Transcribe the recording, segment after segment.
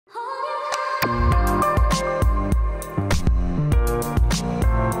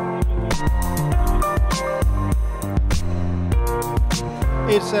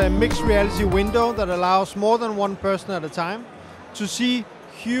It's a mixed reality window that allows more than one person at a time to see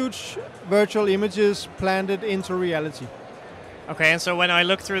huge virtual images planted into reality. Okay, and so when I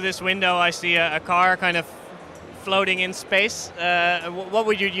look through this window, I see a car kind of floating in space. What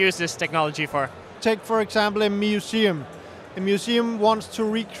would you use this technology for? Take, for example, a museum. A museum wants to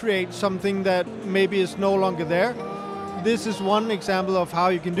recreate something that maybe is no longer there. This is one example of how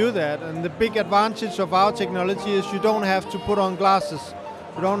you can do that. And the big advantage of our technology is you don't have to put on glasses.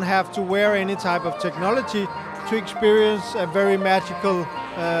 You don't have to wear any type of technology to experience a very magical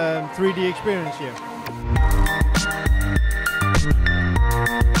 3D experience here.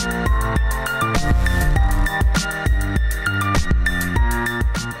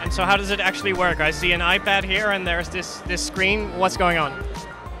 And so how does it actually work? I see an iPad here and there's this screen. What's going on?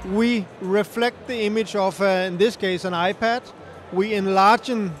 We reflect the image of, in this case, an iPad. We enlarge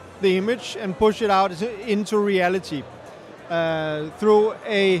the image and push it out into reality through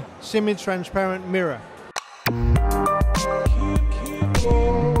a semi-transparent mirror.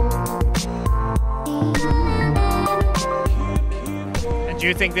 And do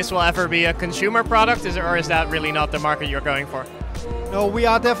you think this will ever be a consumer product, or is that really not the market you're going for? No, we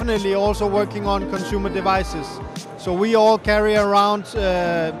are definitely also working on consumer devices. So we all carry around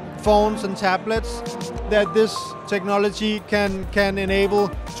phones and tablets that this technology can enable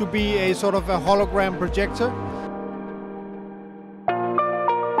to be a sort of a hologram projector.